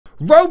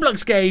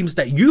Roblox games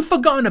that you've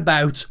forgotten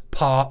about,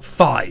 part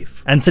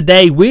 5. And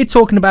today we're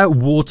talking about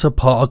Water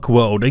Park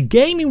World, a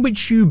game in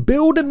which you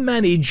build and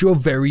manage your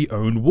very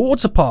own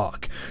water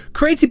park.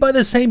 Created by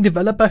the same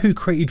developer who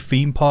created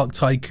Theme Park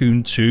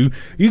Tycoon 2,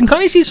 you can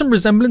kind of see some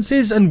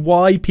resemblances and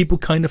why people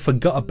kind of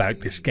forgot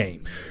about this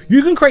game.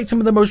 You can create some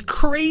of the most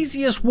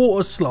craziest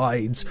water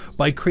slides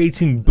by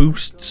creating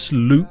boosts,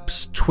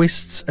 loops,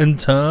 twists and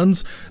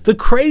turns. The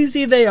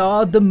crazier they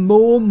are, the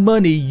more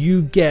money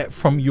you get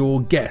from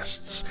your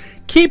guests,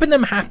 keeping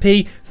them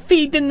happy,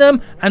 feeding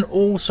them, and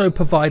also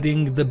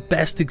providing the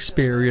best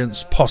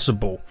experience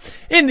possible.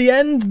 In the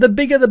end, the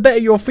bigger the better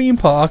your theme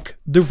park,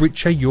 the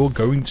richer you're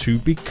going to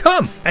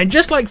become. And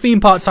just like Theme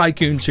Park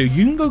Tycoon 2,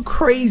 you can go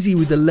crazy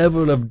with the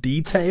level of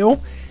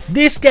detail.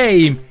 This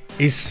game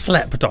is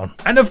slept on.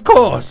 And of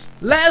course,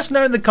 let us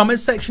know in the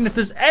comments section if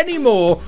there's any more